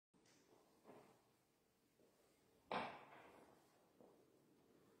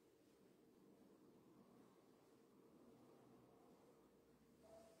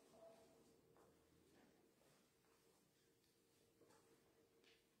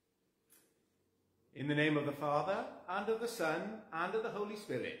In the name of the Father, and of the Son, and of the Holy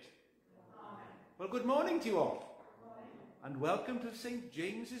Spirit. Amen. Well, good morning to you all. And welcome to St.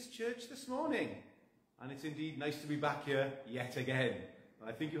 James's Church this morning. And it's indeed nice to be back here yet again.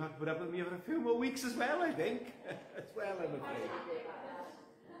 I think you have to put up with me for a few more weeks as well, I think. As well, I'm afraid.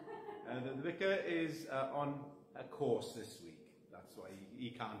 The vicar is on a course this week. That's why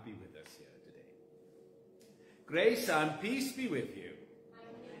he can't be with us here today. Grace and peace be with you.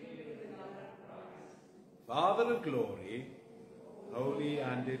 Father of glory, holy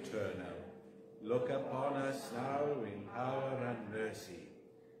and eternal, look upon us now in power and mercy.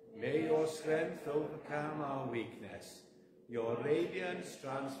 May your strength overcome our weakness, your radiance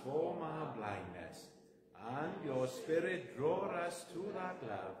transform our blindness, and your Spirit draw us to that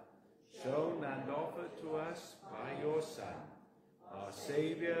love, shown and offered to us by your Son, our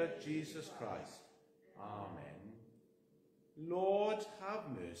Saviour, Jesus Christ. Amen. Lord, have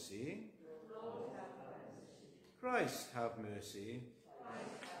mercy. Christ, have mercy.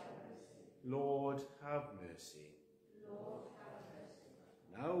 Lord, have mercy.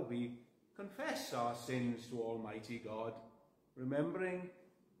 Now we confess our sins to Almighty God, remembering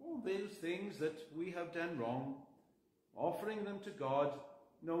all those things that we have done wrong, offering them to God,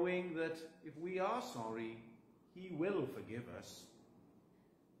 knowing that if we are sorry, he will forgive us.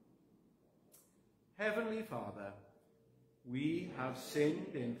 Heavenly Father, we have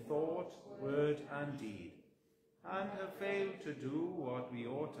sinned in thought, word and deed, and have failed to do what we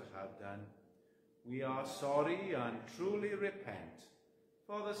ought to have done. We are sorry and truly repent,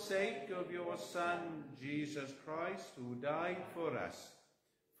 for the sake of your Son, Jesus Christ, who died for us.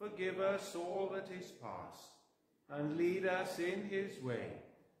 Forgive us all that is past, and lead us in his way,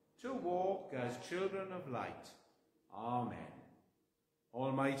 to walk as children of light. Amen.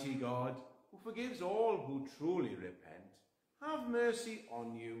 Almighty God, who forgives all who truly repent, have mercy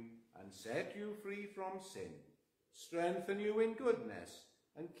on you and set you free from sin, strengthen you in goodness,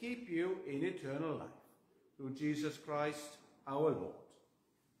 and keep you in eternal life. Through Jesus Christ our Lord.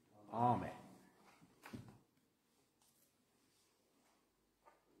 Amen.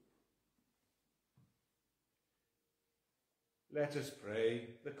 Let us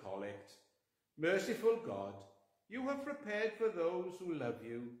pray the collect. Merciful God, you have prepared for those who love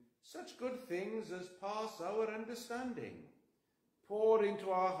you such good things as pass our understanding. Pour into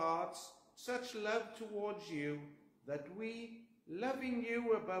our hearts such love towards you that we, loving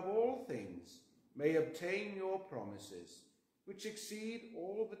you above all things, may obtain your promises, which exceed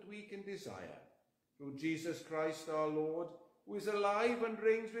all that we can desire. Through Jesus Christ our Lord, who is alive and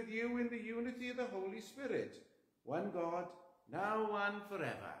reigns with you in the unity of the Holy Spirit, one God, now and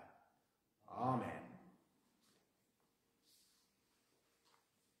forever. Amen.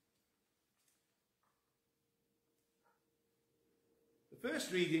 The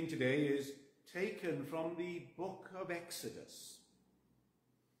first reading today is taken from the book of Exodus.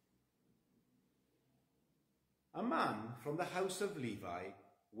 A man from the house of Levi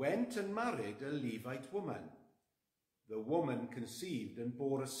went and married a Levite woman. The woman conceived and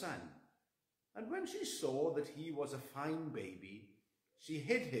bore a son, and when she saw that he was a fine baby, she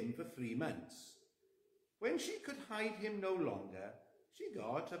hid him for 3 months. When she could hide him no longer, she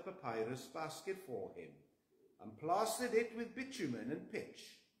got a papyrus basket for him and plastered it with bitumen and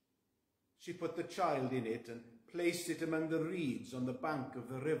pitch. She put the child in it and placed it among the reeds on the bank of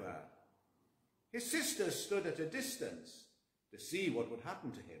the river. His sister stood at a distance to see what would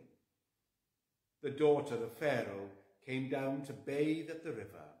happen to him. The daughter of Pharaoh came down to bathe at the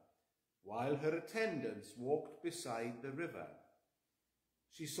river, while her attendants walked beside the river.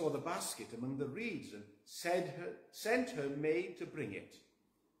 She saw the basket among the reeds and sent her maid to bring it.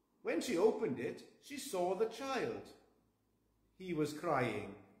 When she opened it, she saw the child. He was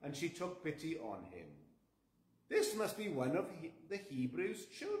crying, and she took pity on him. "This must be one of the Hebrews'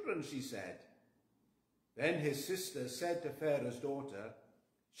 children," she said. Then his sister said to Pharaoh's daughter,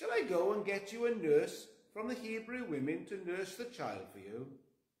 "Shall I go and get you a nurse from the Hebrew women to nurse the child for you?"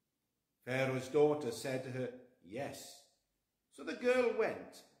 Pharaoh's daughter said to her, "Yes." So the girl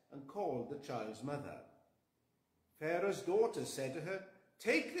went and called the child's mother. Pharaoh's daughter said to her,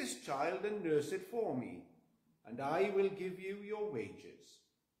 "Take this child and nurse it for me, and I will give you your wages."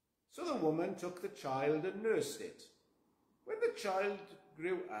 So the woman took the child and nursed it. When the child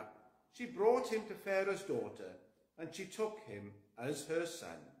grew up, she brought him to Pharaoh's daughter, and she took him as her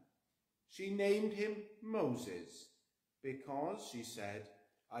son. She named him Moses, because, she said,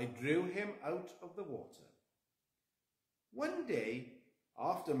 "I drew him out of the water." One day,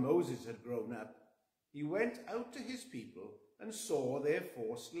 after Moses had grown up, he went out to his people and saw their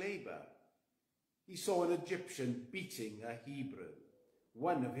forced labor. He saw an Egyptian beating a Hebrew,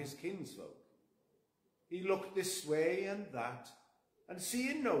 one of his kinsfolk. he looked this way and that, and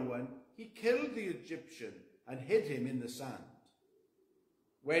seeing no one, he killed the Egyptian and hid him in the sand.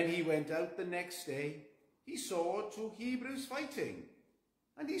 When he went out the next day, he saw 2 Hebrews fighting,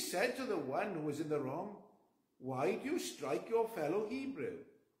 and he said to the one who was in the wrong, "Why do you strike your fellow Hebrew?"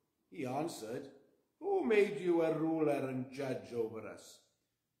 He answered, "Who made you a ruler and judge over us?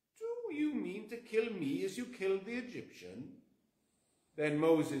 Do you mean to kill me as you killed the Egyptian?" Then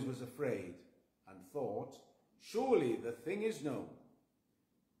Moses was afraid and thought, "Surely the thing is known."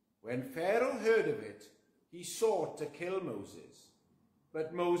 When Pharaoh heard of it, he sought to kill Moses.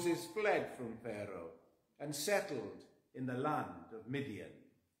 But Moses fled from Pharaoh and settled in the land of Midian.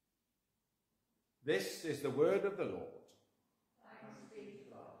 This is the word of the Lord. Thanks be to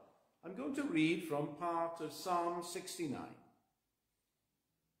God. I'm going to read from part of Psalm 69.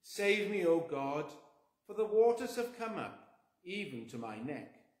 Save me, O God, for the waters have come up, even to my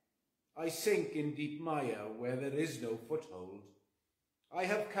neck. I sink in deep mire where there is no foothold. I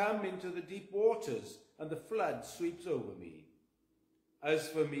have come into the deep waters, and the flood sweeps over me. As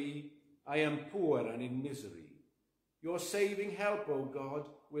for me, I am poor and in misery. Your saving help, O God,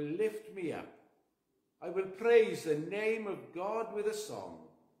 will lift me up. I will praise the name of God with a song.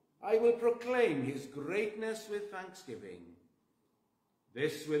 I will proclaim his greatness with thanksgiving.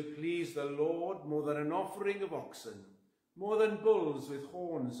 This will please the Lord more than an offering of oxen, more than bulls with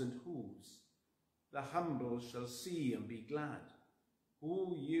horns and hooves. The humble shall see and be glad.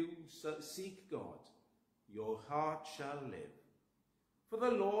 Who you seek God, your heart shall live. For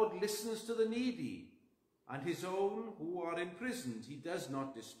the Lord listens to the needy, and his own who are imprisoned he does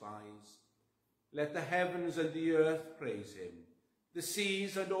not despise. Let the heavens and the earth praise him, the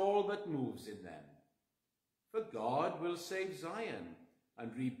seas and all that moves in them. For God will save Zion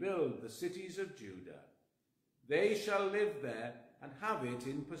and rebuild the cities of Judah. They shall live there and have it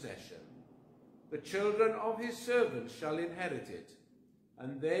in possession. The children of his servants shall inherit it,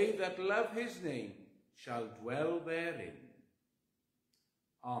 and they that love his name shall dwell therein.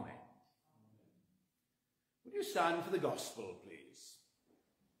 Amen. Would you stand for the gospel, please?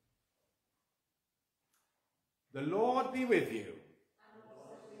 The Lord be with you. And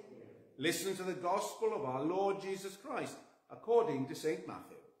also with you. Listen to the gospel of our Lord Jesus Christ, according to St.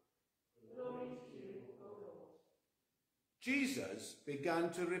 Matthew. Glory to you, O Lord. Jesus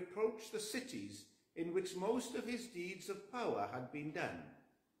began to reproach the cities in which most of his deeds of power had been done,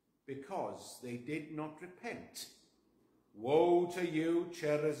 because they did not repent. Woe to you,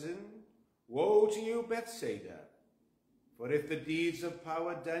 Chorazin! Woe to you, Bethsaida! For if the deeds of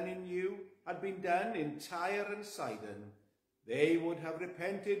power done in you had been done in Tyre and Sidon, they would have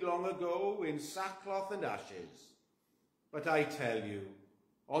repented long ago in sackcloth and ashes. But I tell you,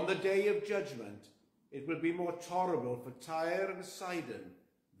 on the day of judgment, it will be more tolerable for Tyre and Sidon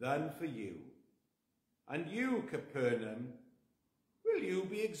than for you. And you, Capernaum, will you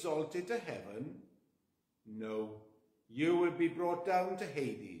be exalted to heaven? No, you will be brought down to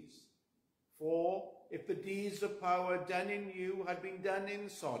Hades. For if the deeds of power done in you had been done in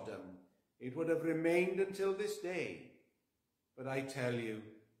Sodom, it would have remained until this day. But I tell you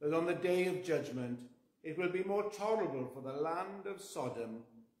that on the day of judgment, it will be more tolerable for the land of Sodom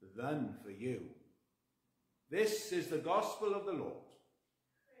than for you. This is the gospel of the Lord.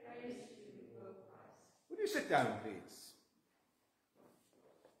 Praise to you, O Christ. Would you sit down, please?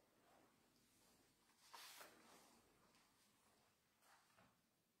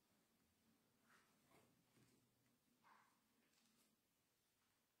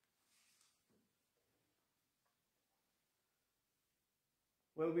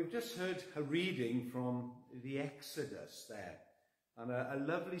 Well, we've just heard a reading from the Exodus there, and a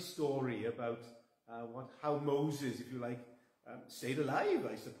lovely story about how Moses, if you like, stayed alive,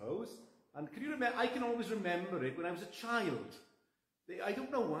 I suppose. And can you remember? I can always remember it when I was a child. I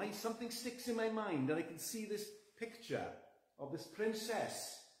don't know why, something sticks in my mind, and I can see this picture of this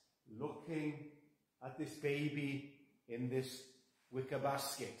princess looking at this baby in this wicker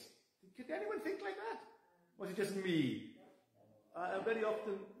basket. Could anyone think like that? Or was it just me? Very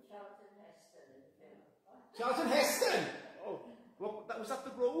often. Charlton Heston in the film. Charlton Heston! Oh, well, was that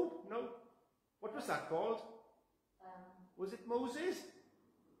the robe? No. What was that called? Was it Moses?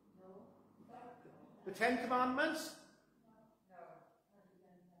 No. The 10 Commandments? No.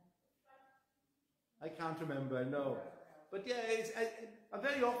 I can't remember, no. But yeah,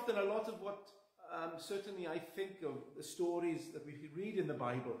 very often a lot of what certainly I think of the stories that we read in the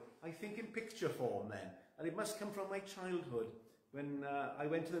Bible, I think in picture form then. And it must come from my childhood when I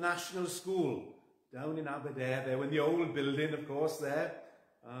went to the national school down in Aberdare there, when the old building, of course, there.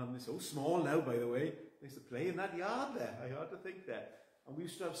 It's so small now, by the way. I used to play in that yard there. I had to think there. And we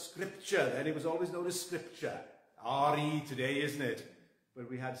used to have scripture then. It was always known as scripture. R-E today, isn't it? But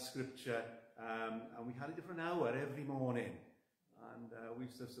we had scripture, and we had a different hour every morning. And we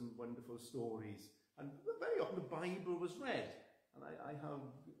used to have some wonderful stories. And very often the Bible was read. And I have,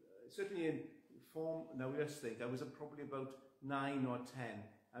 certainly in form, now let's think, I was probably about 9 or 10.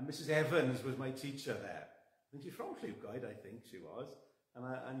 And Mrs. Evans was my teacher there. And she's from Llucaid, I think she was.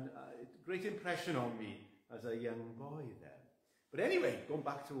 And great impression on me as a young boy then. But anyway, going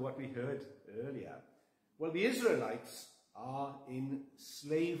back to what we heard earlier. Well, the Israelites are in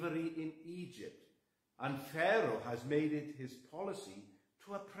slavery in Egypt. And Pharaoh has made it his policy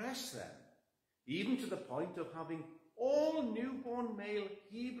to oppress them, even to the point of having all newborn male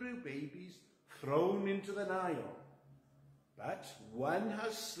Hebrew babies thrown into the Nile. But one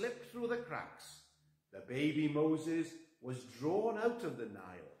has slipped through the cracks. The baby Moses was drawn out of the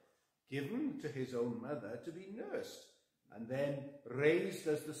Nile, given to his own mother to be nursed, and then raised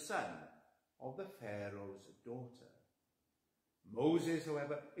as the son of the Pharaoh's daughter. Moses,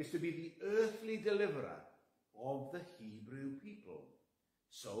 however, is to be the earthly deliverer of the Hebrew people.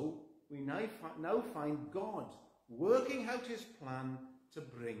 So we now find God working out his plan to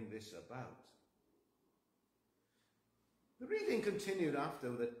bring this about. The reading continued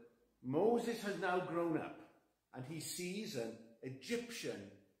after that Moses has now grown up and he sees an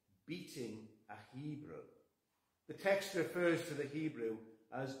Egyptian beating a Hebrew. The text refers to the Hebrew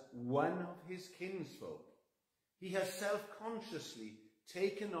as one of his kinsfolk. He has self-consciously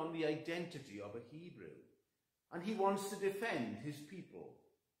taken on the identity of a Hebrew, and he wants to defend his people.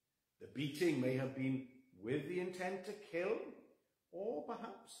 The beating may have been with the intent to kill, or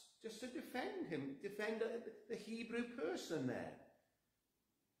perhaps just to defend the Hebrew person there.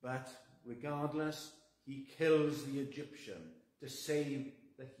 But regardless, he kills the Egyptian to save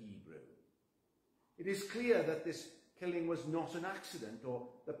the Hebrew. It is clear that this killing was not an accident or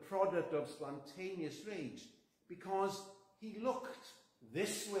the product of spontaneous rage, because he looked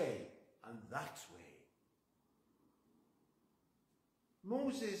this way and that way.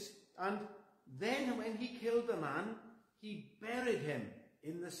 Moses, and then when he killed the man, he buried him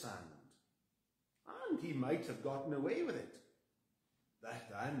in the sand. And he might have gotten away with it.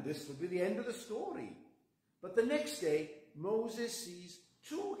 And this would be the end of the story. But the next day, Moses sees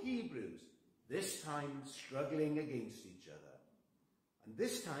two Hebrews, this time struggling against each other. And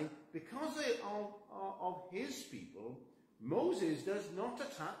this time, because they are of his people, Moses does not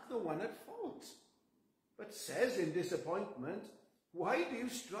attack the one at fault, but says in disappointment, "Why do you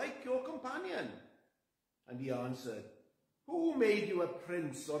strike your companion?" And he answered, "Who made you a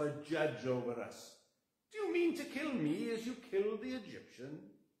prince or a judge over us? Do you mean to kill me as you killed the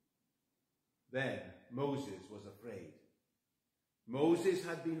Egyptian?" Then Moses was afraid. Moses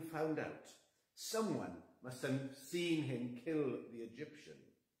had been found out. Someone must have seen him kill the Egyptian.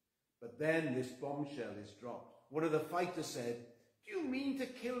 But then this bombshell is dropped. One of the fighters said, "Do you mean to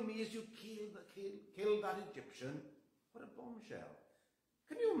kill me as you killed that Egyptian?" What a bombshell.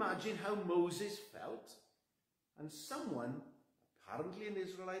 Can you imagine how Moses felt? And someone, apparently an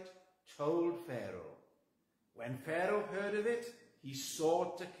Israelite, told Pharaoh. When Pharaoh heard of it, he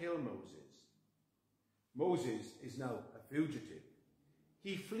sought to kill Moses. Moses is now a fugitive.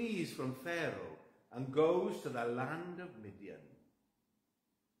 He flees from Pharaoh and goes to the land of Midian.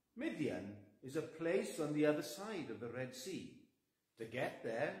 Midian is a place on the other side of the Red Sea. To get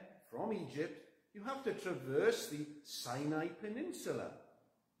there from Egypt, you have to traverse the Sinai Peninsula.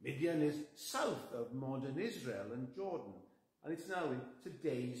 Midian is south of modern Israel and Jordan, and it's now in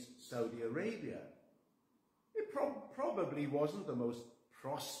today's Saudi Arabia. It probably wasn't the most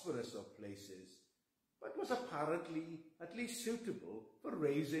prosperous of places, but was apparently at least suitable for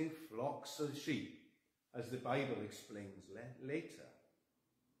raising flocks of sheep, as the Bible explains later.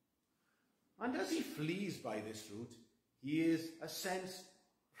 And as he flees by this route, he is, in a sense,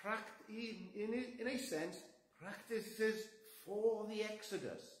 practices for the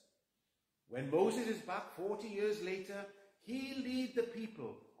Exodus. When Moses is back 40 years later, he leads the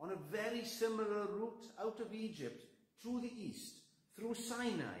people on a very similar route out of Egypt to the east, through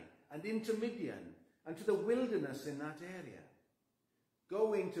Sinai and into Midian, and to the wilderness in that area.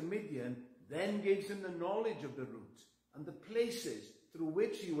 Going to Midian then gives him the knowledge of the route and the places through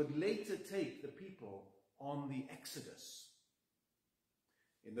which he would later take the people on the Exodus.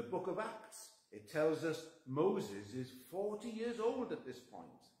 In the book of Acts, it tells us Moses is 40 years old at this point.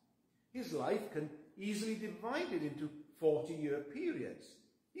 His life can easily be divided into 40-year periods.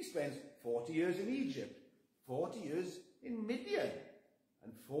 He spends 40 years in Egypt, 40 years in Midian,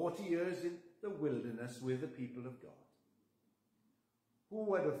 and 40 years in the wilderness with the people of God. Who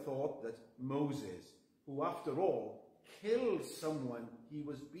would have thought that Moses, who after all kill someone he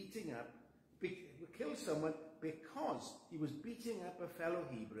was beating up, kill someone because he was beating up a fellow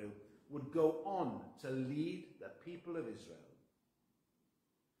Hebrew, would go on to lead the people of Israel.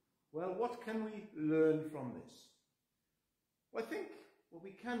 Well, what can we learn from this? Well, I think what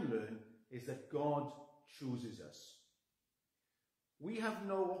we can learn is that God chooses us. We have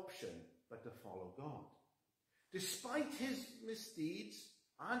no option but to follow God. Despite his misdeeds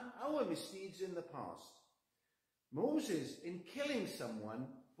and our misdeeds in the past, Moses, in killing someone,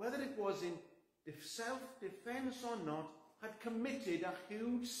 whether it was in self-defense or not, had committed a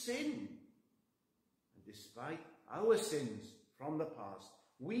huge sin. And despite our sins from the past,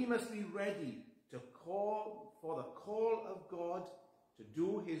 we must be ready to call for the call of God to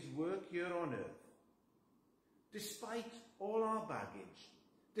do his work here on earth. Despite all our baggage,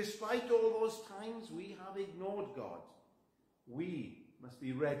 despite all those times we have ignored God, we must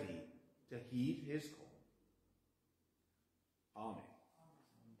be ready to heed his call. Amen.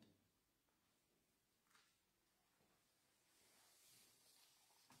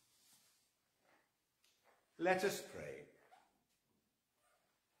 Let us pray.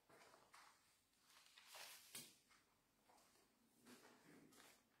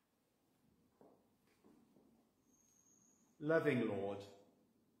 Loving Lord,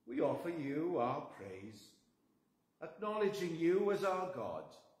 we offer you our praise, acknowledging you as our God,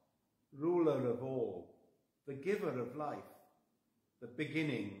 ruler of all, the giver of life, the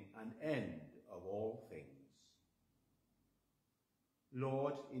beginning and end of all things.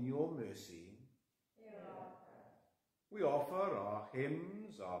 Lord, in your mercy, we offer our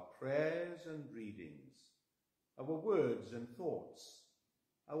hymns, our prayers and readings, our words and thoughts,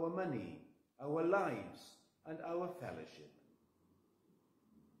 our money, our lives, and our fellowship.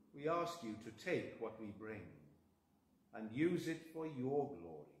 We ask you to take what we bring and use it for your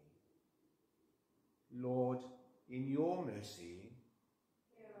glory. Lord, in your mercy,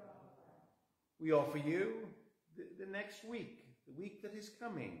 we offer you the next week, the week that is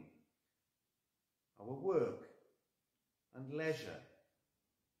coming, our work and leisure,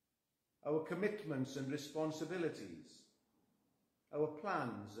 our commitments and responsibilities, our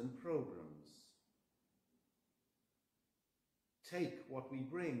plans and programs. Take what we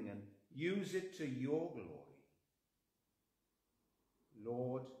bring and use it to your glory.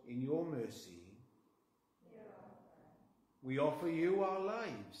 Lord, in your mercy, we offer you our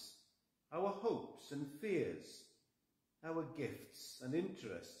lives, our hopes and fears, our gifts and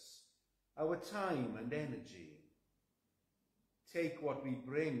interests, our time and energy. Take what we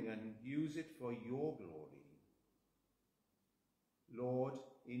bring and use it for your glory. Lord,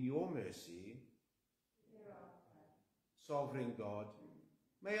 in your mercy, Sovereign God,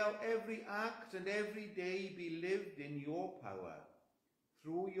 may our every act and every day be lived in your power,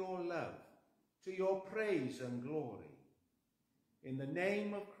 through your love, to your praise and glory. In the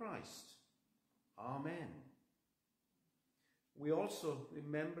name of Christ, Amen. We also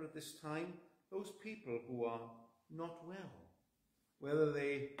remember at this time those people who are not well, whether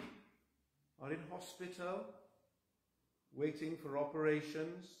they are in hospital, waiting for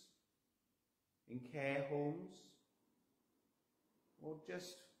operations, in care homes, or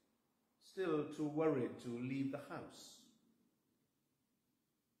just still too worried to leave the house.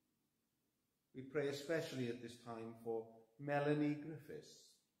 We pray especially at this time for Melanie Griffiths.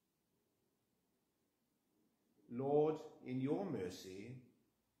 Lord, in your mercy,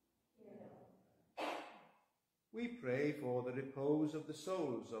 we pray for the repose of the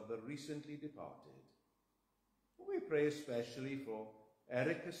souls of the recently departed. We pray especially for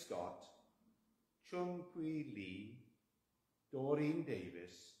Erica Scott, Chung Pui Lee, Doreen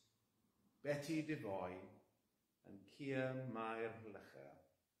Davis, Betty Devoy, and Kia Meyer-Lecher.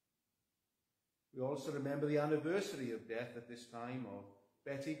 We also remember the anniversary of death at this time of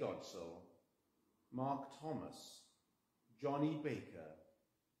Betty Godsoe, Mark Thomas, Johnny Baker,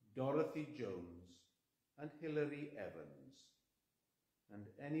 Dorothy Jones, and Hilary Evans, and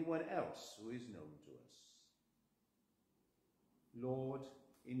anyone else who is known to us. Lord,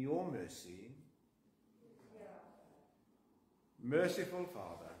 in your mercy, merciful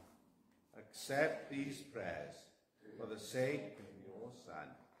Father, accept these prayers for the sake of your Son,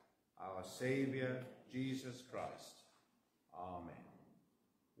 our Saviour, Jesus Christ. Amen.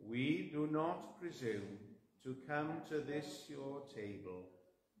 We do not presume to come to this your table,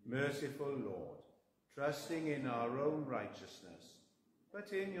 merciful Lord, trusting in our own righteousness,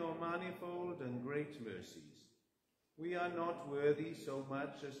 but in your manifold and great mercies. We are not worthy so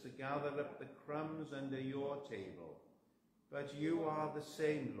much as to gather up the crumbs under your table, but you are the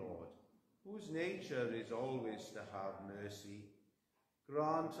same Lord, whose nature is always to have mercy.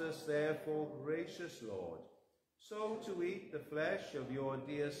 Grant us, therefore, gracious Lord, so to eat the flesh of your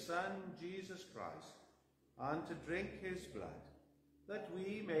dear Son, Jesus Christ, and to drink his blood, that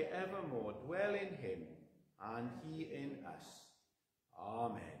we may evermore dwell in him, and he in us.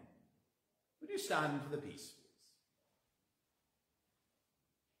 Amen. Would you stand for the peace, please?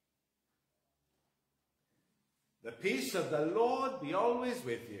 The peace of the Lord be always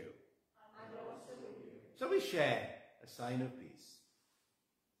with you. And also with you. So we share a sign of peace.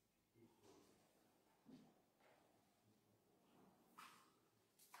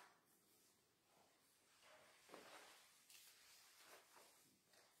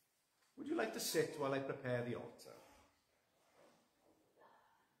 Would you like to sit while I prepare the altar?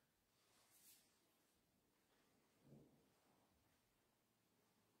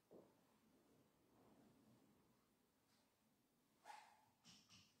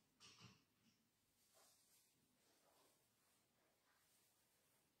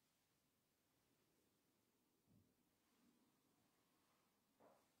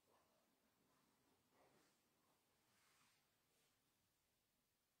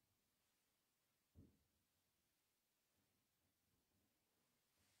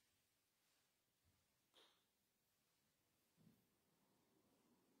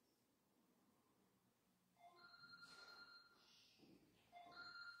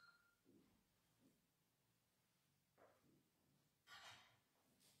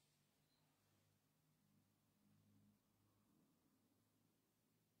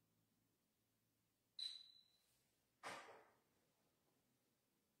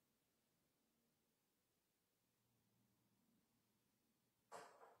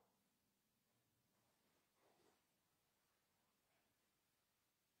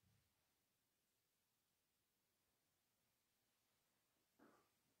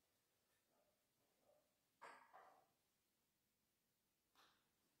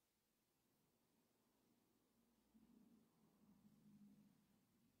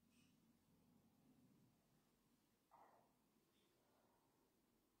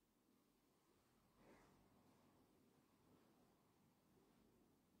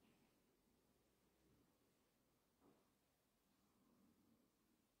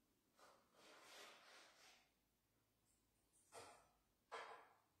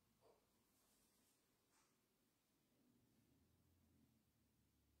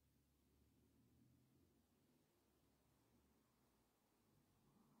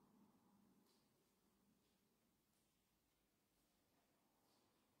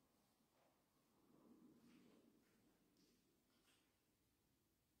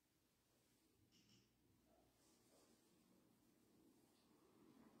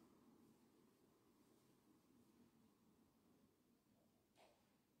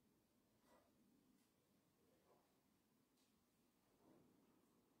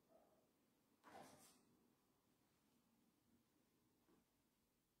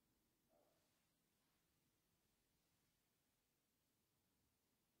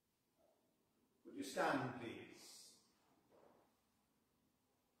 Would you stand, please?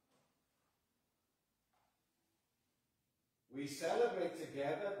 We celebrate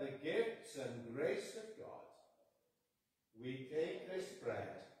together the gifts and grace of God. We take this bread,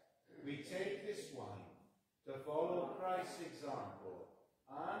 we take this wine, to follow Christ's example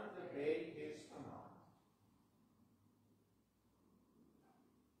and obey his command.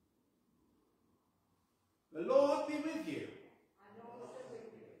 The Lord be with you. And also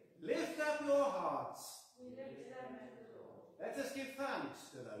with you. Lift up your hearts. We lift them to the Lord. Let us give thanks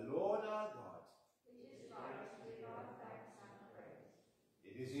to the Lord our God. It is right to give our thanks and praise.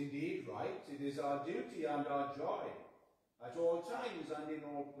 It is indeed right, it is our duty and our joy, at all times and in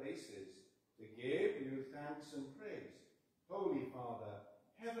all places, to give you thanks and praise, Holy Father,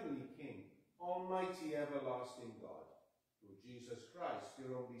 Heavenly King, Almighty everlasting God, through Jesus Christ,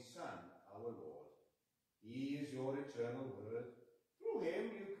 your only Son, our Lord. He is your eternal Word. Through him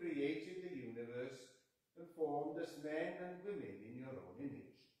you created the universe and formed us men and women in your own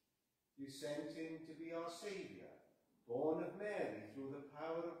image. You sent him to be our Saviour, born of Mary through the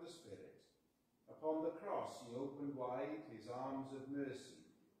power of the Spirit. Upon the cross he opened wide his arms of mercy,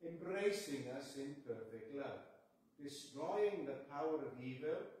 embracing us in perfect love, destroying the power of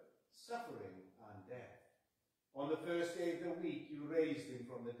evil, suffering and death. On the first day of the week you raised him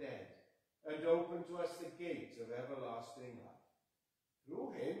from the dead, and opened to us the gate of everlasting life.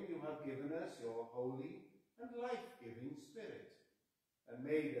 Through him you have given us your holy and life-giving Spirit, and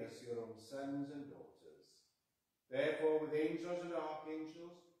made us your own sons and daughters. Therefore, with angels and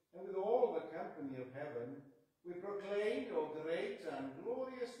archangels, and with all the company of heaven, we proclaim your great and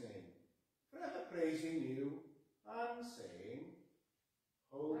glorious name, forever praising you and saying,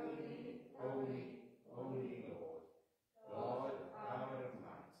 Holy, holy, holy Lord,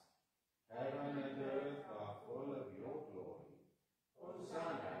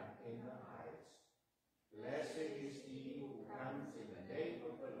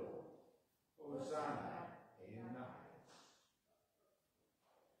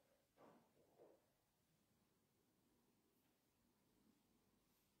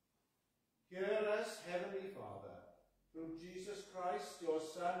 us, Heavenly Father, through Jesus Christ, your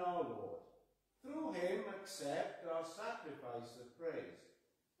Son, our Lord. Through him accept our sacrifice of praise,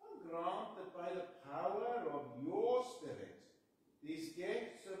 and grant that by the power of your Spirit, these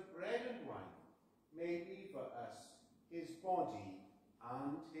gifts of bread and wine may be for us his body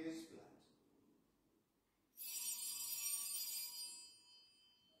and his blood.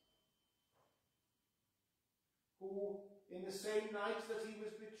 Who, in the same night that he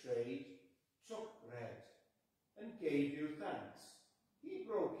was betrayed, took bread and gave you thanks. He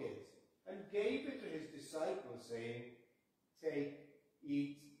broke it and gave it to his disciples, saying, "Take,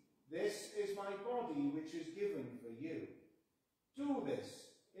 eat, this is my body which is given for you. Do this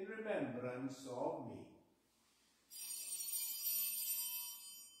in remembrance of me."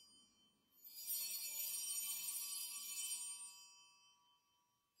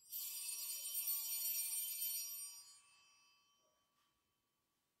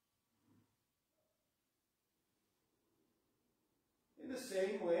 In the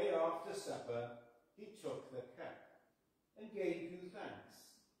same way, after supper, he took the cup and gave you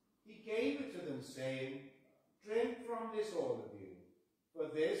thanks. He gave it to them, saying, "Drink from this, all of you, for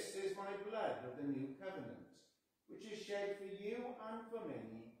this is my blood of the new covenant, which is shed for you and for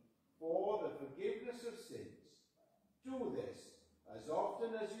many for the forgiveness of sins. Do this as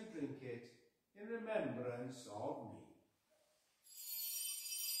often as you drink it in remembrance of me."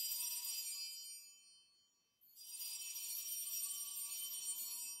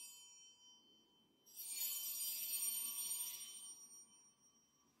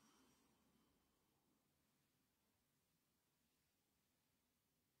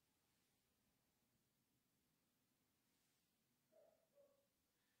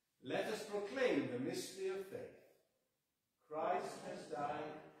 Let us proclaim the mystery of faith. Christ has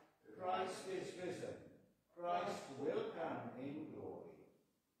died, Christ is risen, Christ will come in glory.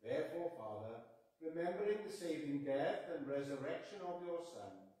 Therefore, Father, remembering the saving death and resurrection of your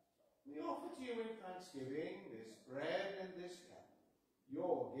Son, we offer to you in thanksgiving this bread and this cup,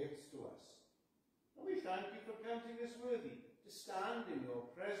 your gifts to us. And we thank you for counting us worthy to stand in your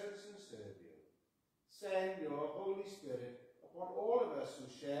presence and serve you. Send your Holy Spirit upon all of us who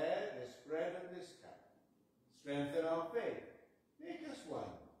share this bread and this cup. Strengthen our faith, make us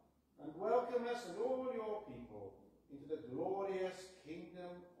one, and welcome us and all your people into the glorious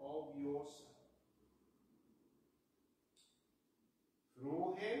kingdom of your Son.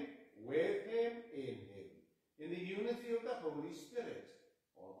 Through him, with him, in the unity of the Holy Spirit,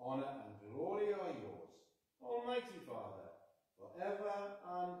 all honour and glory are yours, Almighty Father, forever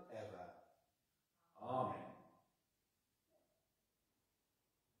and ever. Amen.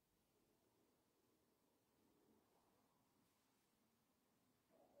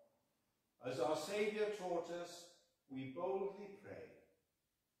 As our Saviour taught us, we boldly pray.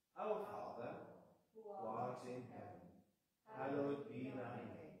 Our Father, who art in heaven, hallowed be thy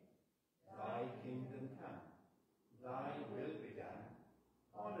name. Thy kingdom come, thy will be done,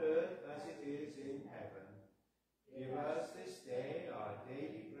 on earth as it is in heaven. Give us this day our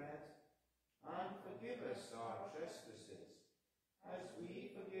daily bread, and forgive us our trespasses, as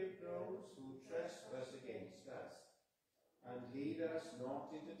we forgive those who trespass against us. And lead us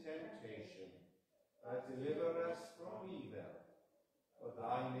not into temptation, but deliver us from evil. For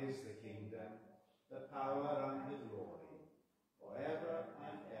thine is the kingdom, the power and the glory, forever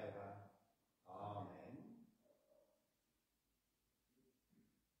and ever. Amen.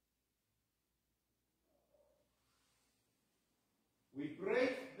 We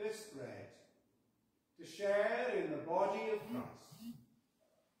break this bread to share in the body of Christ.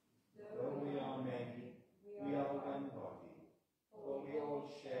 Though we are many, we are one body, for we all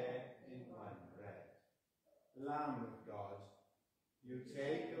share in one bread. Lamb of God, you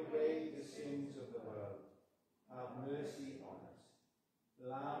take away the sins of the world. Have mercy on us.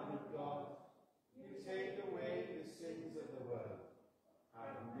 Lamb of God, you take away the sins of the world.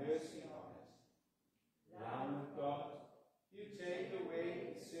 Have mercy on us. Lamb of God, you take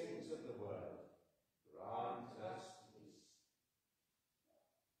away the sins of the world. Grant us peace.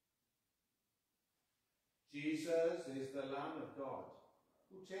 Jesus is the Lamb of God,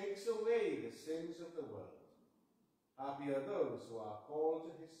 who takes away the sins of the world. Happy are those who are called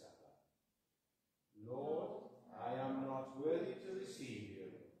to his supper. Lord, I am not worthy to receive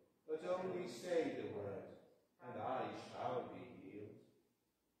you, but only say the word, and I shall be healed.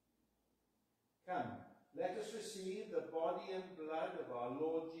 Come, let us receive the body and blood of our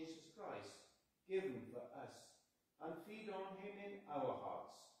Lord Jesus Christ, given for us, and feed on him in our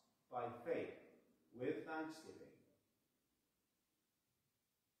hearts by faith with thanksgiving.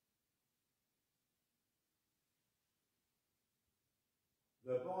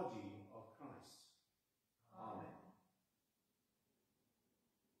 The body of Christ.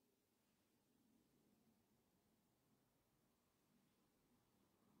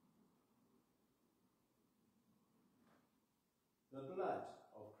 the blood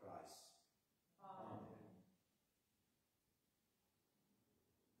of Christ. Amen.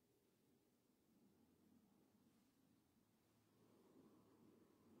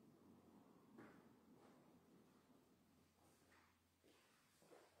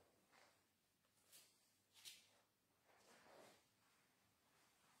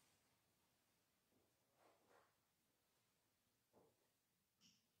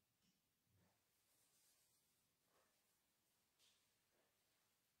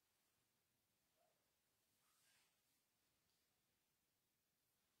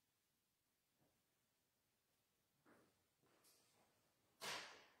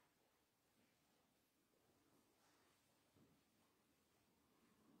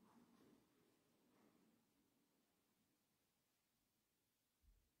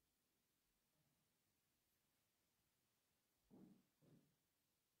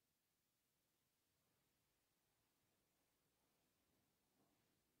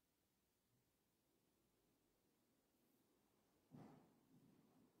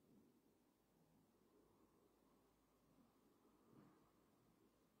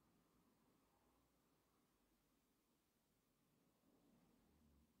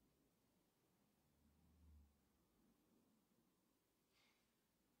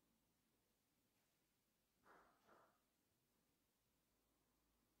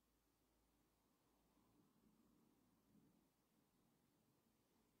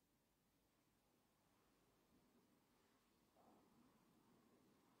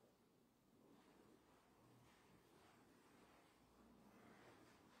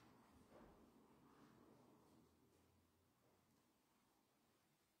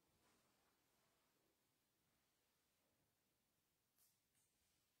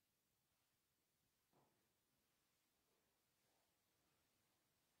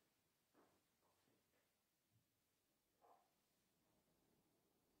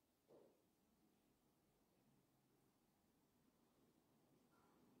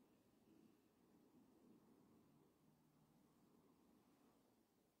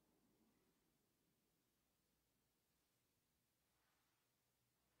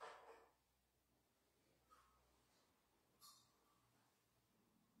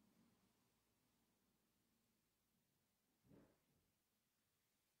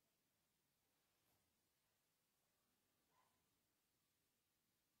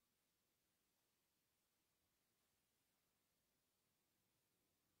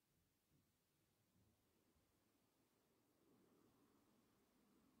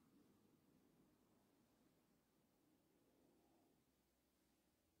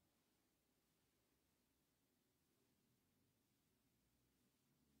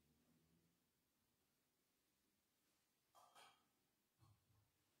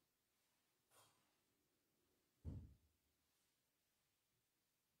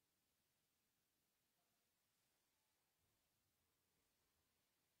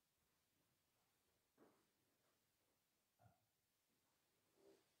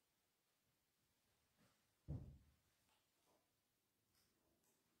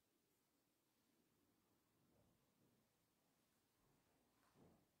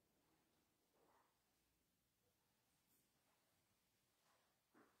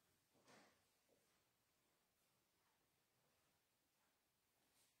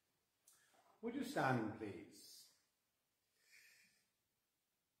 Would you stand, please?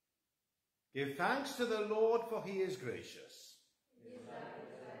 Give thanks to the Lord, for he is gracious.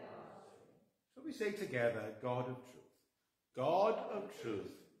 So we say together, God of truth. God of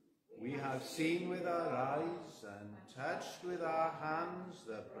truth, we have seen with our eyes and touched with our hands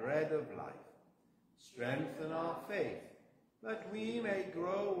the bread of life. Strengthen our faith, that we may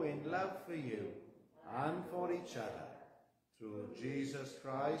grow in love for you and for each other. Through Jesus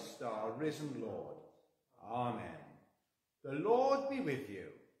Christ, our risen Lord. Amen. The Lord be with you.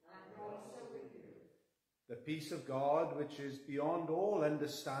 And also with you. The peace of God, which is beyond all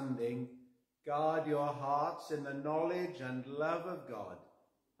understanding, guard your hearts in the knowledge and love of God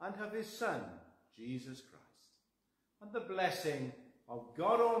and of his Son, Jesus Christ. And the blessing of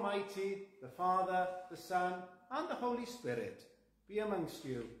God Almighty, the Father, the Son, and the Holy Spirit be amongst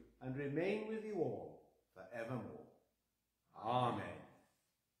you and remain with you all forevermore. Amen.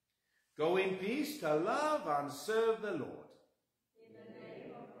 Go in peace to love and serve the Lord.